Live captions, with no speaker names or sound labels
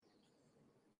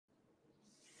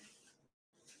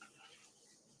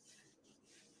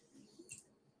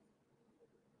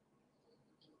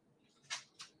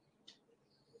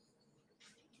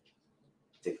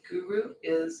The Guru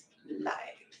is live.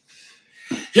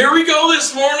 Here we go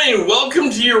this morning. Welcome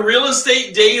to your Real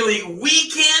Estate Daily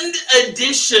Weekend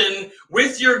Edition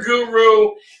with your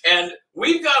Guru. And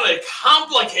we've got a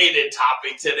complicated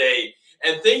topic today.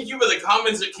 And thank you for the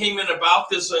comments that came in about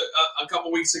this a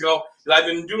couple weeks ago. I've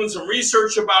been doing some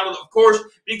research about it, of course,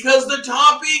 because the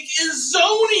topic is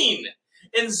zoning.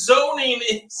 And zoning,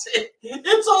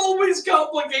 it's always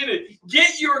complicated.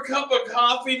 Get your cup of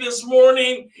coffee this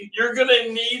morning. You're going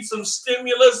to need some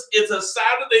stimulus. It's a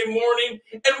Saturday morning,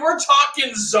 and we're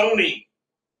talking zoning.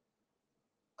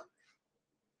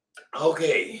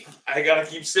 Okay, I got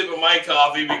to keep sipping my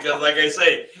coffee because, like I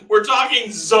say, we're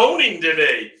talking zoning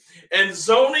today. And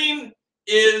zoning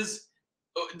is,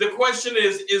 the question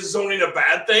is zoning a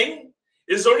bad thing?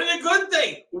 Is zoning a good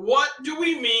thing? What do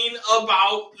we mean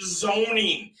about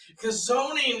zoning? Because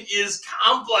zoning is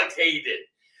complicated.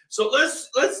 So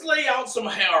let's lay out some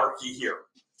hierarchy here.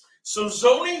 So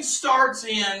zoning starts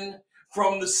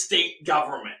from the state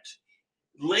government,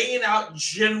 laying out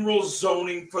general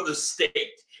zoning for the state.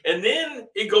 And then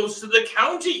it goes to the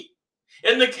county.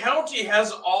 And the county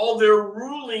has all their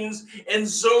rulings and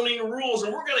zoning rules.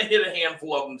 And we're going to hit a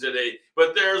handful of them today.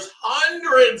 But there's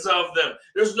hundreds of them.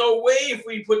 There's no way if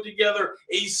we put together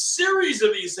a series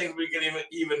of these things, we can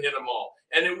even hit them all.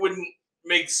 And it wouldn't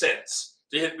make sense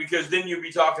to hit, because then you'd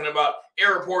be talking about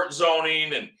airport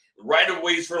zoning and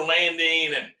right-of-ways for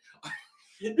landing.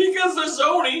 And because the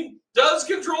zoning does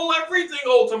control everything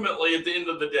ultimately at the end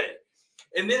of the day.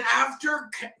 And then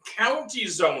after county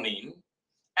zoning,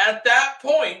 at that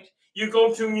point, you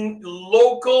go to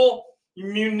local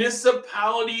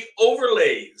municipality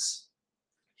overlays.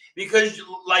 Because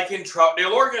like in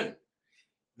Troutdale, Oregon,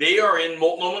 they are in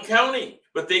Multnomah County,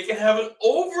 but they can have an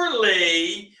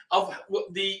overlay of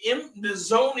the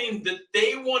zoning that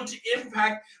they want to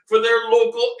impact for their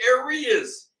local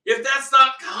areas. If that's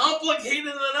not complicated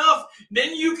enough,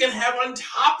 then you can have on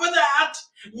top of that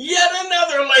yet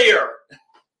another layer.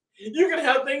 You can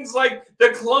have things like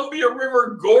the Columbia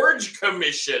River Gorge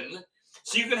Commission.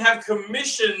 So you can have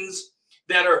commissions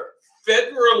that are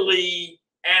federally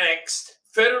annexed,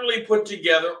 federally put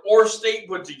together, or state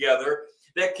put together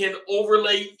that can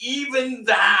overlay even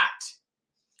that.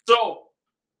 So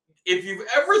if you've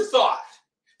ever thought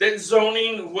that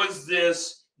zoning was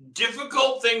this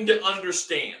difficult thing to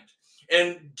understand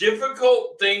and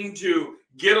difficult thing to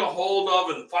get a hold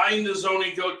of and find the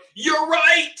zoning code, you're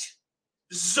right.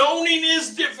 Zoning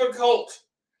is difficult.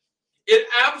 It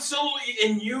absolutely,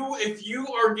 and if you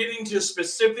are getting to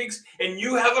specifics and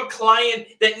you have a client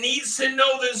that needs to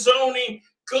know the zoning,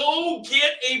 go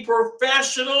get a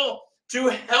professional to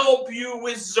help you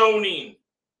with zoning.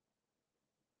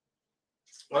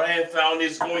 What I have found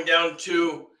is going down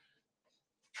to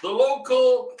the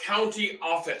local county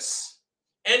office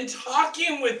and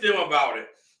talking with them about it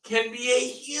can be a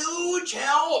huge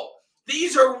help.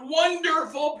 These are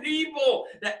wonderful people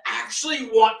that actually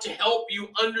want to help you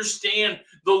understand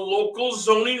the local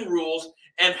zoning rules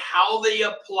and how they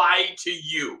apply to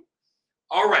you.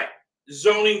 All right,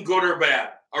 zoning, good or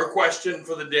bad? Our question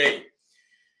for the day.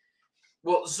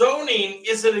 Well, zoning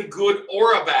isn't a good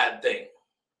or a bad thing.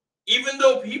 Even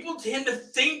though people tend to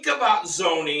think about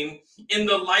zoning in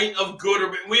the light of good or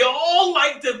bad, we all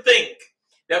like to think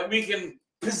that we can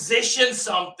position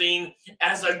something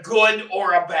as a good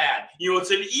or a bad.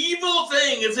 It's an evil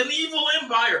thing. It's an evil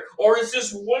empire. Or it's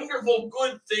this wonderful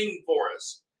good thing for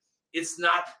us. It's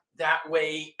not that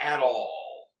way at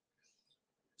all.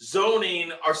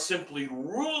 Zoning are simply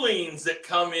rulings that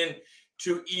come in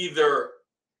to either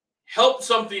help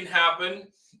something happen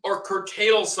or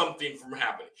curtail something from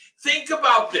happening. Think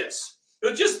about this.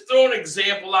 Let's just throw an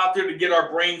example out there to get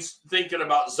our brains thinking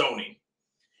about zoning.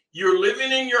 You're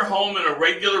living in your home in a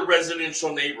regular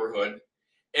residential neighborhood,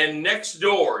 and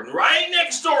right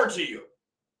next door to you,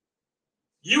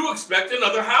 you expect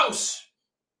another house.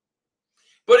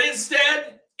 But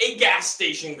instead, a gas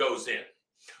station goes in.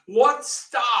 What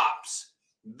stops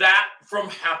that from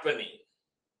happening?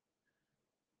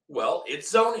 Well,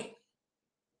 it's zoning.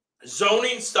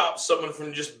 Zoning stops someone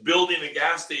from just building a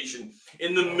gas station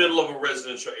in the middle of a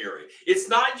residential area. It's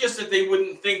not just that they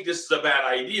wouldn't think this is a bad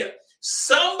idea.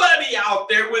 Somebody out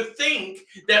there would think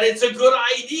that it's a good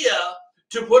idea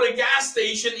to put a gas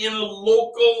station in a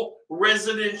local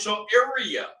residential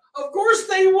area. Of course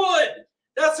they would.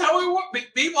 That's how it works.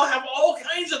 People have all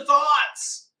kinds of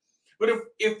thoughts. But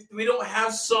if we don't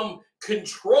have some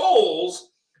controls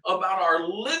about our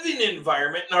living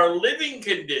environment and our living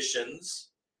conditions,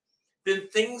 then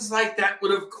things like that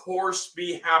would, of course,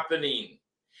 be happening.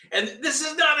 And this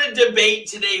is not a debate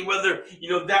today whether,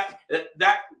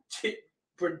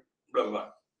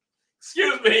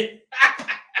 Excuse me.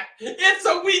 It's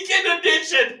a weekend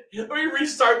edition. Let me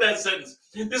restart that sentence.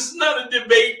 This is not a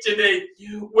debate today,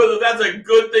 whether that's a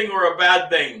good thing or a bad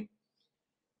thing.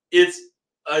 It's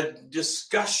a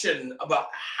discussion about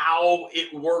how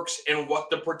it works and what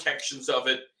the protections of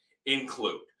it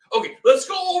include. Okay, let's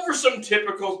go over some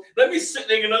typicals. Let me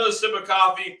take another sip of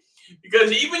coffee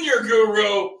because even your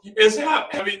guru is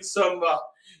having some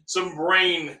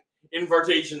brain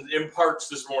imparts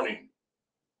this morning.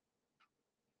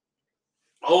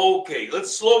 Okay,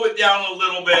 let's slow it down a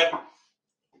little bit.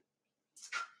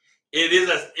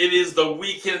 It is the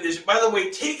weekend edition. By the way,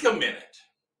 take a minute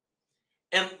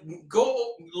and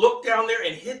go look down there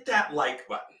and hit that like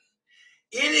button.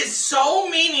 It is so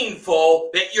meaningful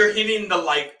that you're hitting the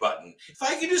like button. If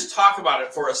I could just talk about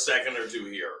it for a second or two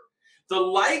here. The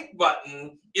like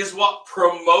button is what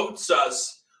promotes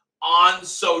us on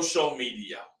social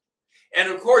media. And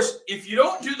of course, if you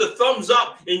don't do the thumbs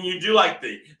up and you do like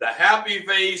the happy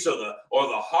face or the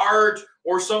heart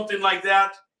or something like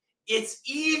that, it's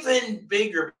even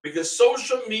bigger because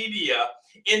social media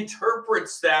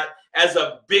interprets that as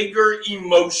a bigger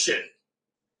emotion.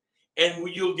 And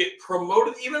you'll get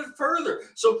promoted even further.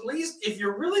 So please, if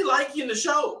you're really liking the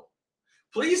show,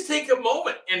 please take a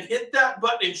moment and hit that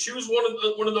button and choose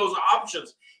one of those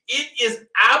options. It is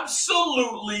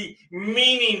absolutely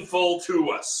meaningful to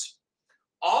us.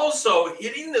 Also,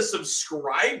 hitting the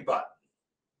subscribe button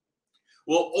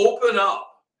will open up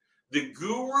the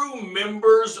Guru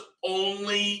members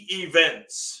only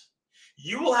events.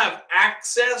 You will have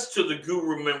access to the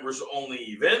Guru members only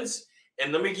events.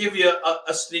 And let me give you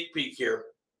a sneak peek here.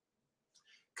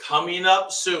 Coming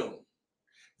up soon,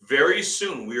 very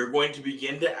soon, we are going to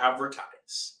begin to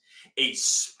advertise a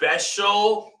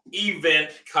special event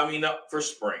coming up for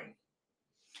spring.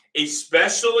 A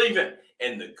special event.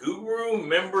 And the Guru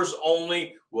members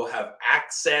only will have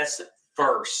access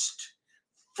first.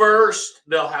 First,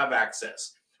 they'll have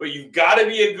access. But you've got to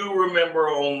be a Guru member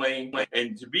only.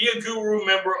 And to be a Guru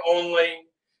member only,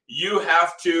 you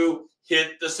have to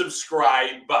hit the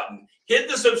subscribe button. Hit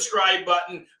the subscribe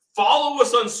button. Follow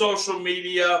us on social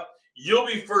media. You'll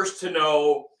be first to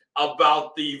know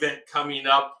about the event coming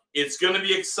up. It's going to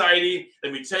be exciting.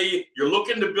 Let me tell you, you're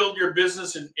looking to build your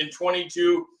business in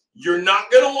 22. You're not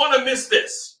going to want to miss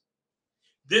this.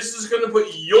 This is going to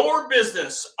put your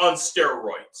business on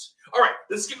steroids. All right,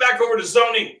 let's get back over to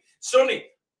zoning. Zoning,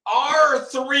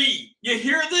 R3. You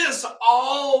hear this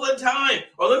all the time.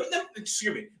 Well, let me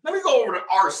go over to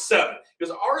R7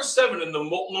 because R7 in the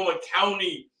Multnomah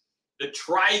County, the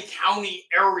Tri-County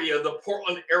area, the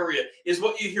Portland area is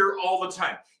what you hear all the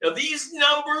time. Now, these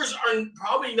numbers are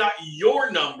probably not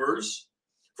your numbers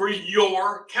for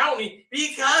your county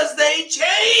because they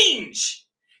change.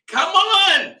 Come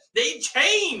on, they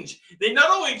change. They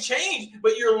not only change,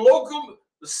 but your local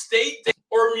state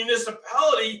or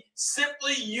municipality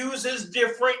simply uses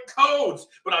different codes.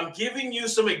 But I'm giving you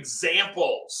some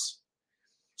examples.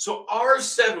 So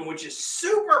R7, which is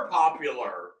super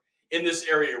popular in this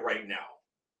area right now.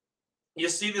 You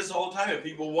see this all the time and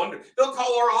people wonder. They'll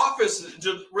call our office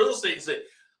to real estate and say,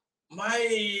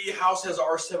 my house has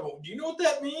R7. Do you know what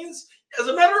that means? As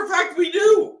a matter of fact, we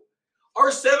do.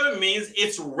 R7 means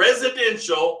it's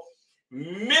residential,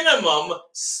 minimum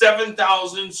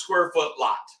 7,000 square foot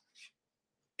lot.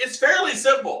 It's fairly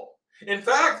simple. In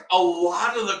fact, a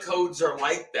lot of the codes are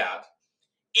like that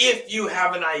if you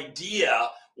have an idea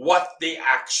what they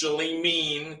actually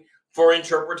mean for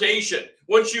interpretation.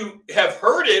 Once you have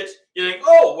heard it, you think,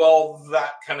 oh, well,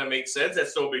 that kind of makes sense.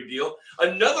 That's no big deal.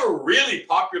 Another really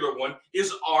popular one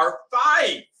is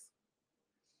R5.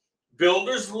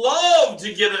 Builders love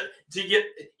to get a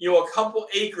couple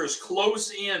acres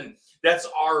close in. That's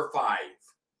R5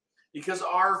 because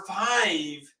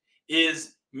R5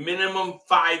 is minimum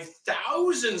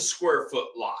 5,000 square foot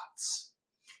lots.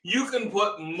 You can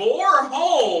put more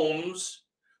homes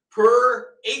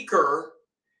per acre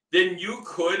than you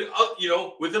could,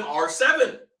 with an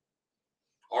R7.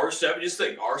 R7, just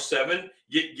think, R7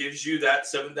 gives you that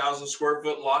 7,000 square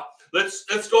foot lot. Let's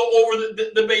go over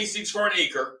the basics for an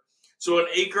acre. So an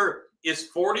acre is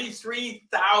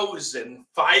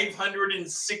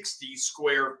 43,560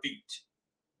 square feet.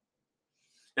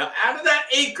 Now, out of that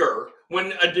acre,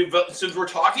 since we're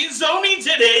talking zoning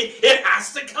today, it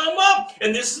has to come up.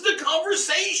 And this is the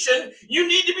conversation you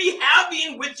need to be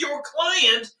having with your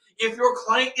client if your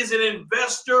client is an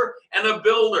investor and a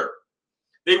builder.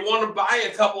 They want to buy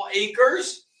a couple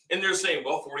acres, and they're saying,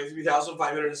 well,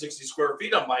 43,560 square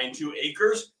feet, I'm buying 2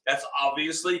 acres. That's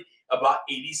obviously about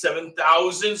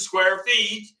 87,000 square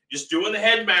feet. Just doing the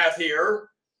head math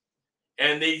here.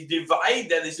 And they divide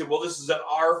that. They say, well, this is an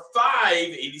R5,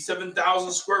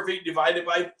 87,000 square feet divided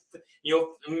by,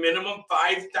 minimum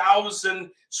 5,000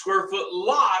 square foot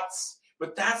lots.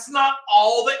 But that's not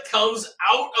all that comes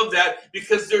out of that,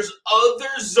 because there's other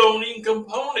zoning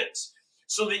components.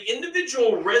 So the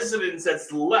individual residence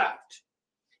that's left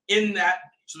in that,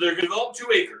 so they're going to develop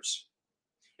 2 acres.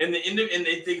 And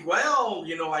they think, well,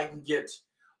 I can get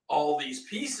all these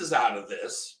pieces out of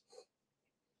this.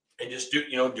 And just you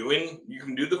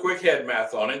can do the quick head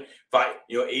math on it.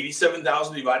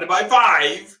 87,000 divided by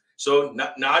 5. So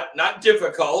not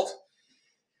difficult.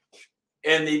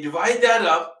 And they divide that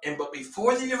up. But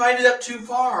before they divide it up too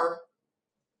far,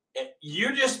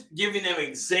 you're just giving them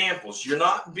examples. You're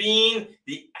not being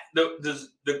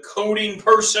the coding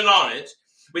person on it,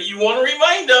 but you want to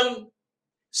remind them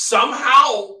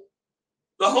somehow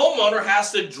the homeowner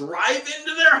has to drive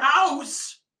into their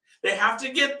house. They have to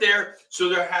get there, so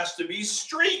there has to be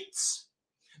streets.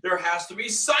 There has to be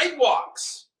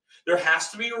sidewalks. There has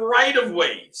to be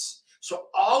right-of-ways. So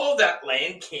all of that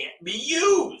land can't be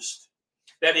used.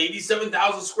 That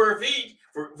 87,000 square feet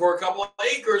for a couple of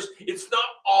acres, it's not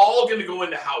all going to go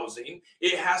into housing.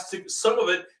 It has to, some of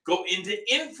it, go into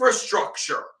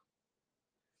infrastructure.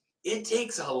 It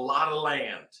takes a lot of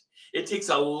land. It takes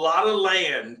a lot of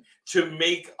land to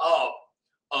make up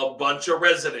a bunch of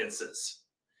residences.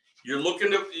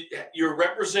 You're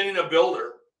representing a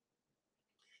builder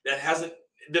that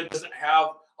doesn't have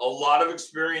a lot of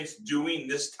experience doing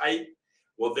this type.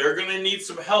 Well, they're going to need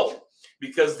some help,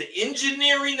 because the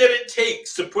engineering that it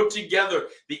takes to put together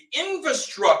the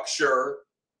infrastructure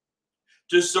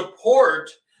to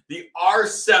support the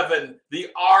R7, the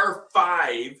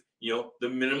R5, the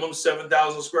minimum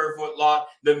 7,000 square foot lot,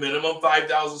 the minimum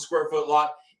 5,000 square foot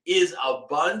lot, is a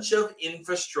bunch of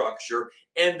infrastructure,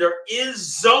 and there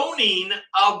is zoning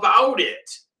about it.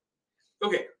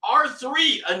 Okay,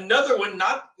 R3, another one,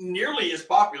 not nearly as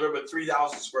popular, but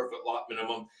 3,000 square foot lot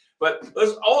minimum. But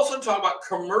let's also talk about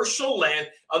commercial land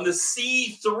on the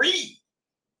C3.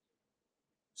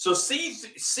 So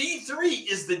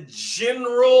C3 is the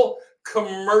general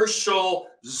commercial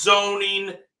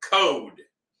zoning code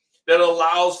that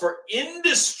allows for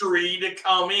industry to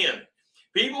come in.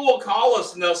 People will call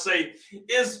us and they'll say,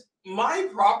 is my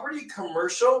property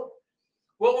commercial?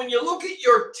 Well, when you look at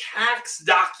your tax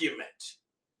document,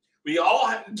 we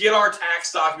all get our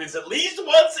tax documents at least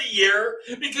once a year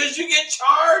because you get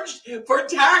charged for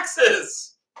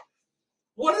taxes.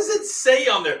 What does it say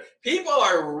on there? People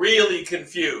are really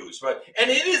confused,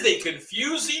 and it is a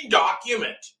confusing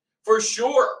document for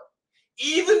sure.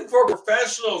 Even for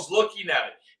professionals looking at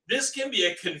it, this can be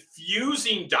a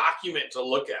confusing document to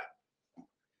look at.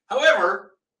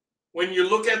 However, when you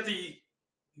look at the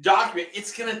document,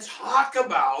 it's going to talk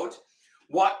about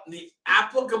what the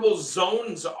applicable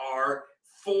zones are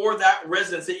for that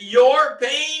residence that you're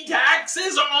paying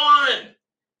taxes on.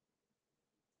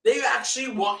 They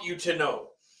actually want you to know.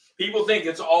 People think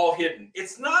it's all hidden.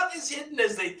 It's not as hidden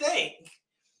as they think.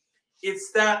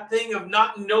 It's that thing of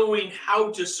not knowing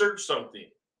how to search something.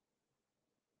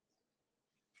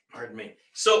 Pardon me.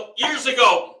 So years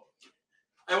ago,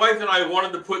 my wife and I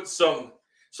wanted to put some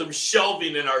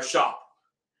shelving in our shop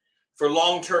for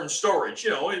long-term storage.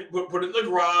 Put it in the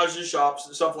garage and shops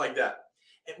and stuff like that.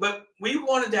 But we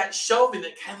wanted that shelving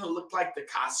that kind of looked like the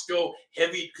Costco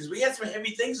heavy, because we had some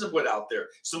heavy things to put out there,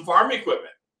 some farm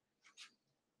equipment.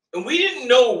 And we didn't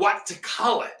know what to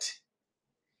call it.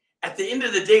 At the end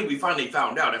of the day, we finally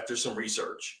found out after some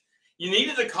research. You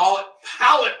needed to call it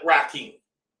pallet racking.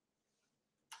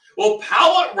 Well,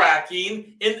 pallet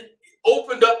racking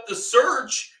opened up the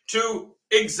search to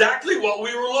exactly what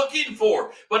we were looking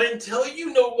for. But until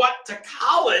you know what to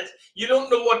call it, you don't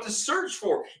know what to search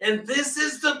for. And this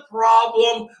is the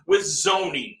problem with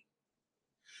zoning.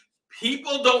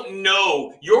 People don't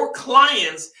know, your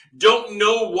clients don't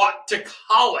know what to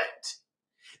call it.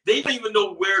 They don't even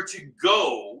know where to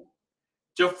go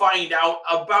to find out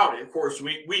about it. Of course,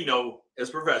 we know as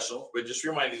professionals, but just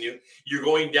reminding you, you're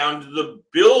going down to the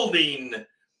building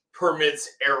permits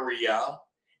area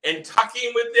and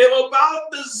talking with them about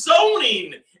the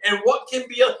zoning and what can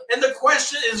be, and the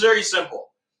question is very simple.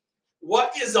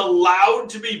 What is allowed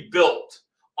to be built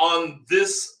on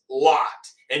this lot?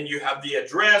 And you have the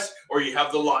address or you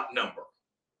have the lot number.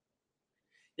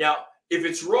 Now, if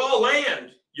it's raw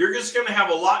land, you're just going to have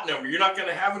a lot number. You're not going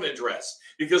to have an address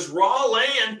because raw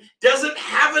land doesn't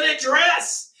have an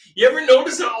address. You ever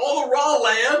notice that all the raw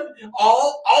land,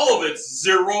 all of it's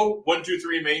 0, 1, 2,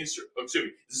 3 Main Street,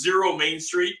 0 Main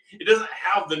Street. It doesn't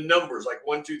have the numbers like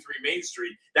 1, 2, 3 Main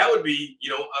Street. That would be,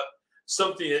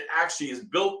 something that actually is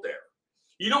built there.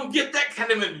 You don't get that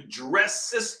kind of an address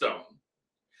system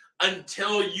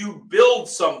until you build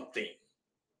something.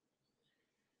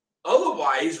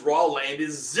 Otherwise, raw land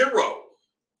is zero.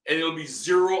 And it'll be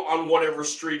zero on whatever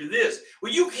street it is.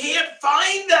 Well, you can't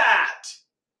find that.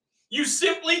 You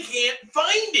simply can't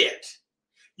find it.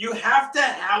 You have to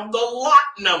have the lot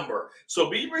number.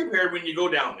 So be prepared when you go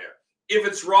down there. If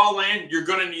it's raw land, you're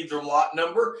going to need the lot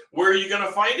number. Where are you going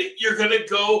to find it? You're going to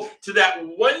go to that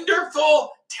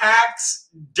wonderful tax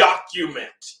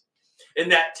document.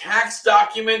 And that tax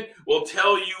document will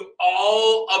tell you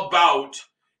all about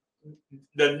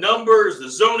the numbers, the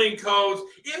zoning codes.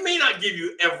 It may not give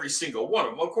you every single one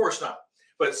of them, of course not.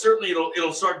 But certainly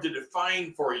it'll start to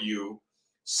define for you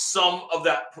some of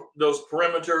those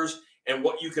perimeters and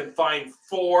what you can find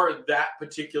for that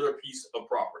particular piece of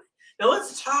property. Now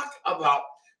let's talk about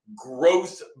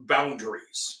growth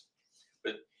boundaries.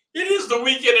 But it is the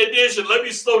weekend edition. Let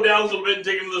me slow down a little bit and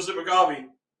take another sip of coffee.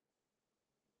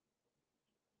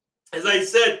 As I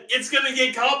said, it's going to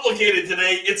get complicated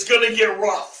today. It's going to get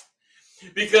rough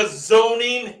because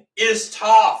zoning is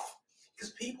tough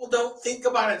because people don't think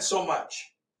about it so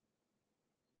much.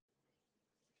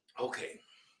 Okay.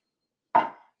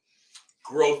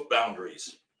 Growth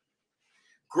boundaries.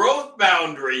 Growth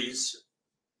boundaries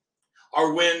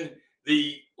are when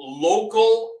the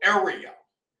local area,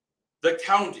 the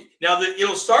county, now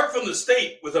it'll start from the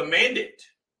state with a mandate.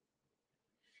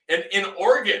 And in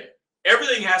Oregon,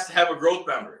 everything has to have a growth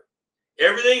boundary.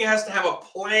 Everything has to have a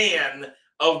plan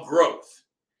of growth.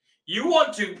 You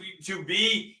want to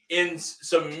be in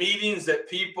some meetings that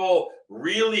people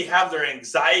really have their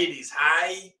anxieties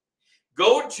high.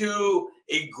 Go to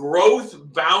a growth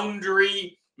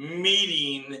boundary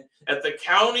meeting that the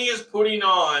county is putting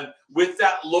on with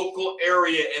that local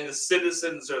area and the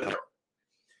citizens are there.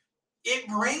 It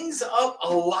brings up a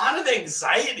lot of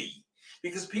anxiety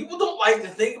because people don't like to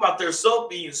think about their self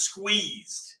being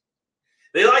squeezed.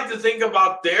 They like to think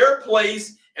about their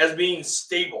place as being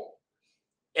stable.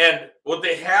 And what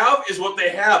they have is what they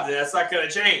have. And that's not going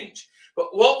to change.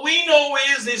 But what we know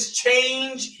is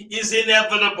change is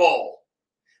inevitable.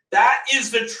 That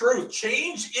is the truth.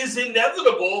 Change is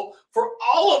inevitable for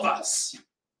all of us.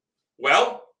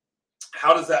 Well,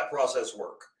 how does that process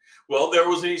work? Well,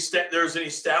 there's an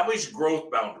established growth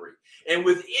boundary. And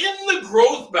within the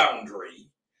growth boundary,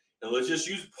 and let's just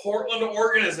use Portland,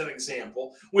 Oregon as an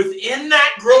example, within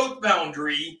that growth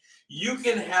boundary, you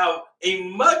can have a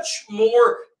much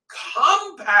more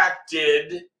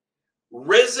compacted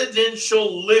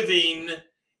residential living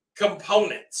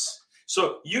components.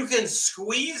 So you can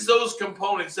squeeze those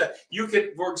components that you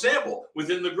can, for example,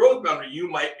 within the growth boundary, you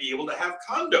might be able to have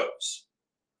condos,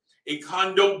 a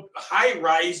condo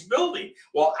high-rise building.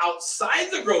 While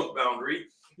outside the growth boundary,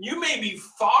 you may be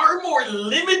far more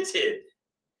limited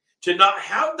to not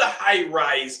have the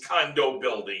high-rise condo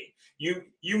building.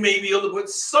 You may be able to put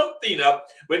something up,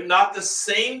 but not the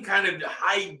same kind of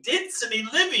high-density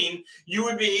living you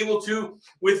would be able to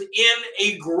within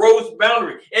a growth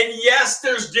boundary. And yes,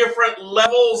 there's different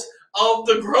levels of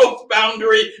the growth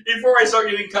boundary before I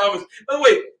start getting comments. By the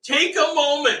way, take a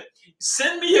moment.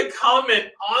 Send me a comment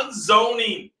on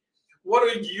zoning. What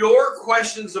are your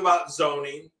questions about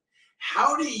zoning?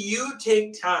 How do you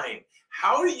take time?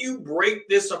 How do you break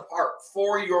this apart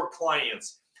for your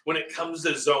clients when it comes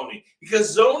to zoning?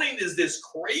 Because zoning is this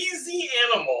crazy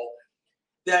animal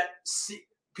that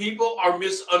people are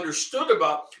misunderstood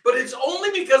about, but it's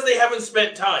only because they haven't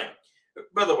spent time.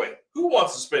 By the way, who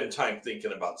wants to spend time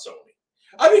thinking about zoning?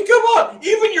 I mean, come on.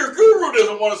 Even your guru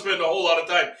doesn't want to spend a whole lot of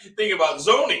time thinking about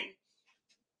zoning.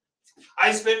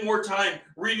 I spend more time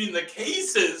reading the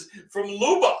cases from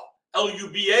LUBA,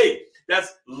 L-U-B-A.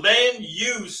 That's Land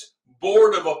Use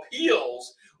Board of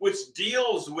Appeals, which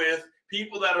deals with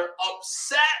people that are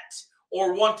upset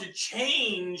or want to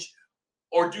change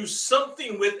or do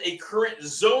something with a current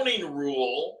zoning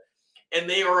rule, and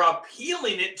they are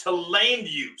appealing it to land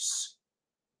use.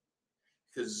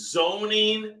 Because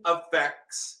zoning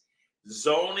affects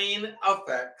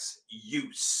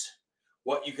use.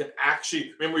 What you can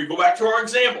actually, remember, you go back to our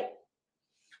example.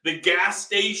 The gas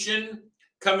station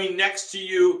coming next to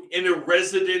you in a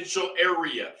residential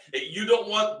area. You don't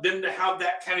want them to have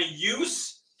that kind of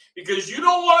use because you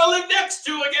don't want to live next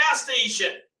to a gas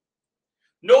station.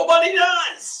 Nobody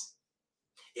does.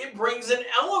 It brings an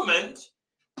element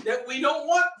that we don't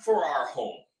want for our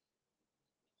home.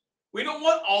 We don't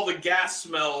want all the gas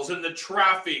smells and the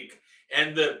traffic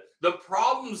and the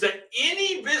problems that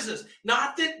any business,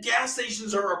 not that gas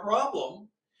stations are a problem,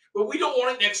 but we don't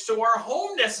want it next to our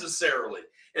home necessarily.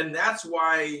 And that's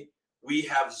why we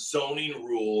have zoning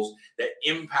rules that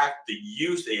impact the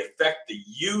use, they affect the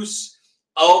use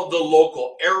of the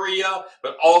local area,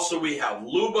 but also we have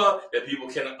LUBA that people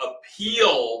can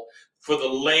appeal for the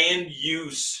land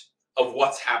use of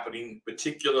what's happening,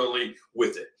 particularly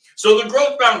with it. So the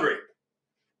growth boundary.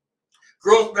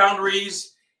 Growth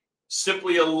boundaries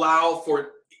simply allow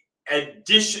for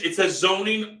addition. It's a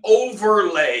zoning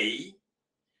overlay.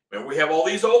 And we have all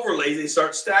these overlays. They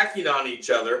start stacking on each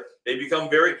other. They become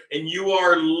and you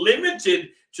are limited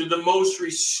to the most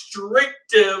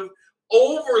restrictive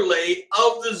overlay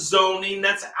of the zoning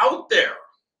that's out there.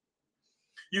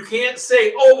 You can't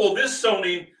say, oh, well, this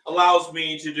zoning allows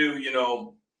me to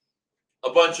do,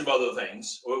 a bunch of other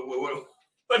things,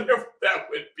 whatever that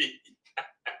would be.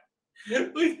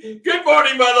 Good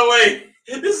morning, by the way.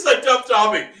 This is a tough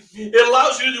topic. It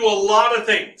allows you to do a lot of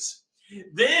things.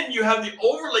 Then you have the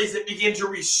overlays that begin to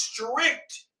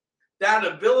restrict that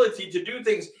ability to do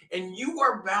things, and you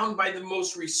are bound by the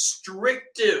most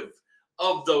restrictive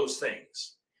of those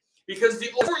things because the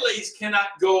overlays cannot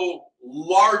go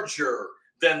larger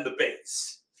than the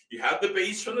base. You have the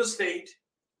base from the state.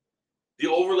 The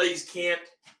overlays can't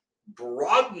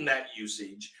broaden that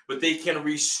usage, but they can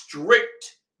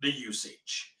restrict the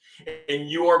usage. And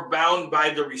you are bound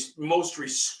by the most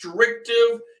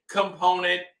restrictive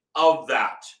component of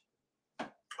that.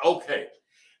 Okay.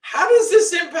 How does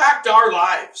this impact our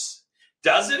lives?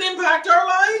 Does it impact our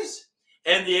lives?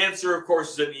 And the answer, of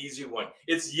course, is an easy one.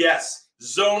 It's yes.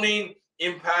 Zoning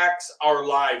impacts our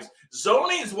lives.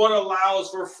 Zoning is what allows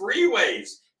for freeways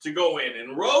to go in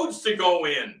and roads to go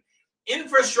in,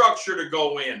 infrastructure to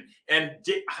go in, and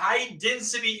high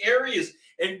density areas.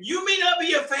 And you may not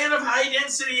be a fan of high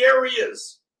density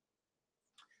areas.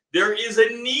 There is a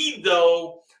need,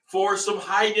 though, for some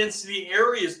high density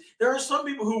areas. There are some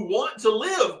people who want to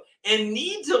live and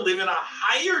need to live in a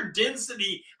higher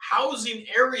density housing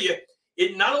area.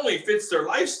 It not only fits their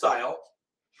lifestyle,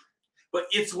 but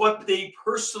it's what they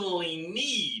personally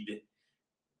need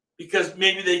because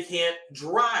maybe they can't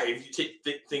drive. You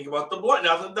think about the blind.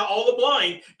 Now, all the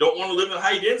blind don't want to live in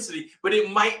high density, but it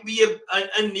might be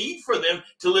a need for them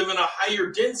to live in a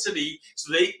higher density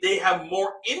so they have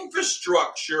more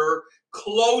infrastructure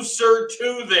closer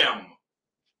to them.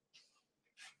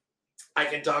 I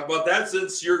can talk about that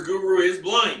since your guru is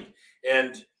blind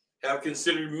and have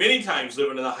considered many times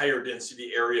living in a higher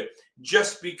density area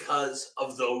just because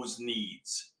of those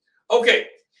needs. Okay,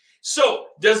 so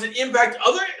does it impact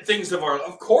other things of our life?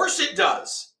 Of course it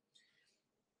does.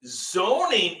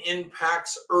 Zoning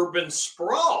impacts urban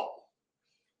sprawl.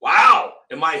 Wow,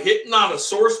 am I hitting on a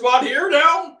sore spot here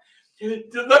now?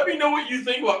 Let me know what you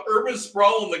think about urban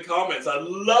sprawl in the comments. I'd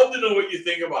love to know what you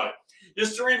think about it.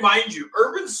 Just to remind you,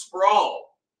 urban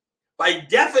sprawl, by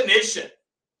definition,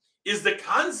 is the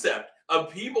concept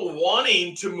of people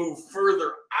wanting to move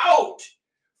further out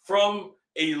from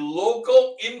a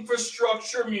local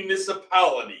infrastructure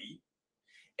municipality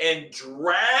and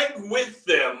drag with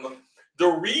them the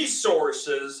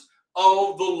resources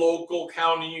of the local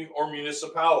county or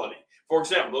municipality. For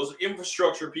example, those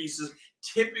infrastructure pieces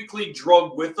typically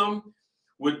drug with them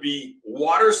would be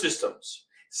water systems,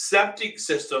 septic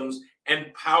systems,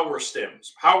 and power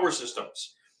systems.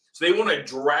 So they want to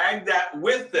drag that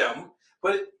with them,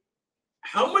 but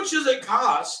how much does it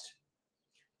cost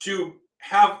to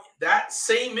have that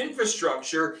same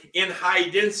infrastructure in high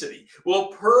density? Well,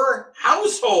 per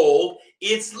household,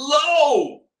 it's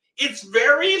low. It's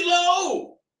very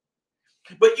low.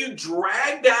 But you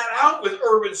drag that out with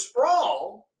urban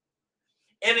sprawl,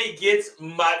 and it gets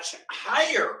much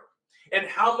higher. And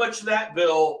how much of that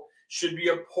bill should be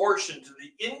apportioned to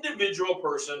the individual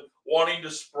person wanting to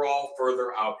sprawl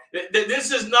further out?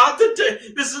 This is not the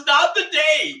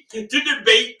day to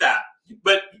debate that,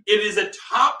 but it is a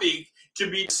topic to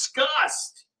be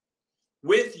discussed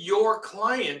with your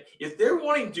client if they're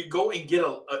wanting to go and get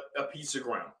a piece of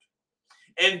ground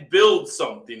and build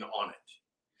something on it.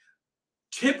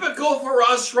 Typical for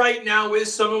us right now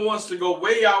is someone wants to go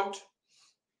way out,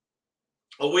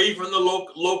 away from the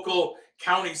local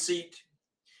county seat,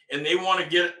 and they want to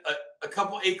get a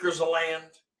couple acres of land,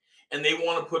 and they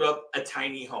want to put up a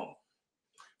tiny home.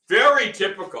 Very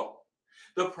typical.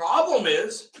 The problem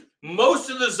is most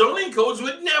of the zoning codes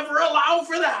would never allow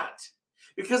for that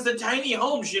because the tiny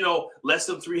homes, less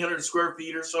than 300 square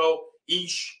feet or so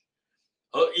each.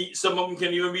 Some of them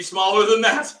can even be smaller than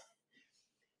that.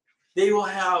 They will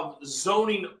have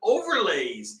zoning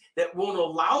overlays that won't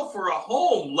allow for a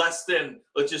home less than,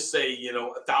 let's just say,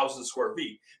 1,000 square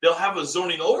feet. They'll have a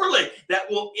zoning overlay that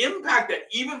will impact that,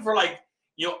 even for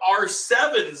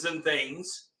R7s and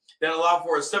things that allow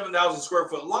for a 7,000 square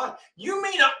foot lot. You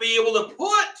may not be able to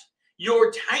put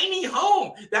your tiny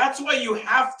home. That's why you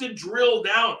have to drill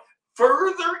down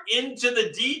further into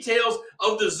the details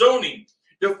of the zoning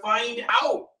to find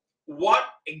out what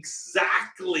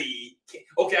exactly.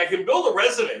 Okay, I can build a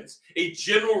residence, a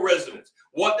general residence.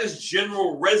 What does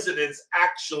general residence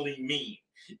actually mean?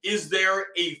 Is there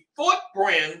a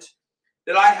footprint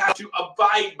that I have to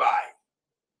abide by?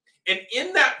 And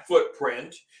in that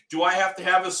footprint, do I have to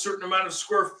have a certain amount of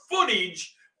square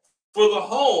footage for the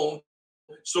home?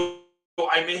 So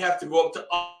I may have to go up to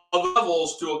other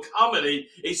levels to accommodate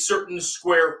a certain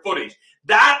square footage.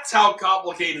 That's how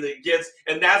complicated it gets,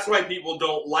 and that's why people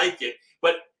don't like it.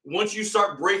 But once you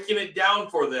start breaking it down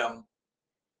for them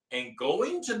and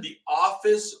going to the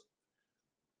office,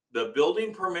 the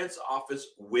building permits office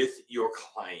with your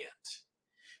client,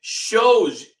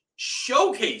 showcases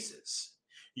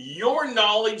your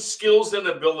knowledge, skills, and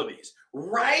abilities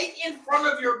right in front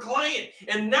of your client.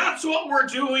 And that's what we're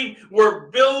doing. We're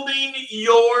building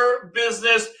your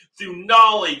business through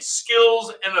knowledge,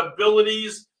 skills, and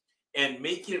abilities, and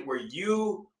making it where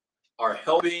you are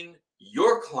helping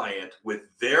your client with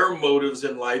their motives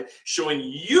in life, showing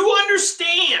you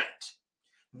understand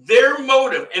their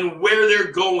motive and where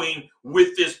they're going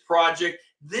with this project.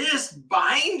 This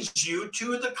binds you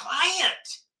to the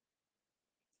client.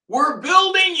 We're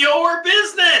building your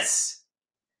business.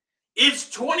 It's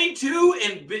 22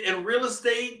 and real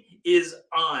estate is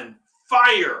on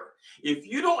fire. If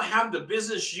you don't have the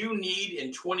business you need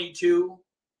in 22,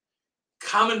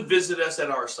 come and visit us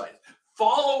at our site.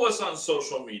 Follow us on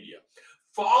social media.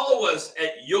 Follow us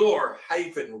at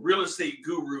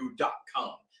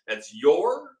your-realestateguru.com. That's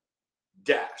your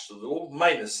dash, the little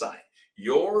minus sign,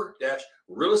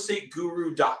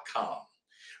 your-realestateguru.com.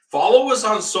 Follow us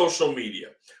on social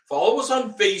media. Follow us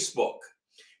on Facebook.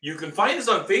 You can find us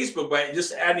on Facebook by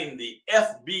just adding the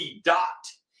FB dot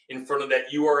in front of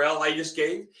that URL I just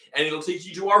gave, and it'll take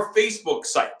you to our Facebook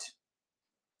site.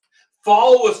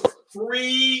 Follow us for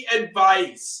free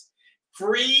advice,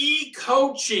 free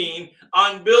coaching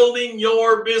on building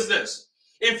your business.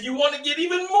 If you want to get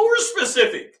even more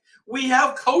specific, we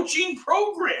have coaching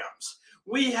programs.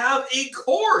 We have a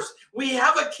course. We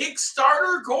have a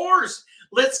Kickstarter course.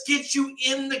 Let's get you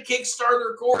in the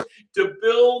Kickstarter course to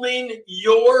building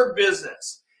your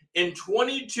business in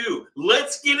 22.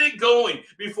 Let's get it going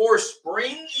before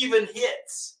spring even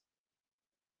hits.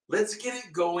 Let's get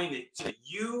it going so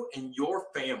you and your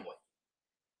family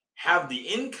have the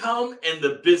income and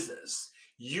the business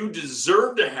you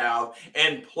deserve to have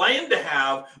and plan to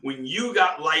have when you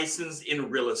got licensed in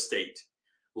real estate.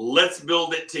 Let's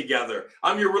build it together.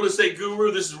 I'm your real estate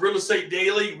guru. This is Real Estate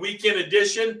Daily Weekend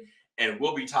Edition, and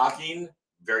we'll be talking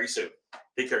very soon.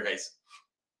 Take care, guys.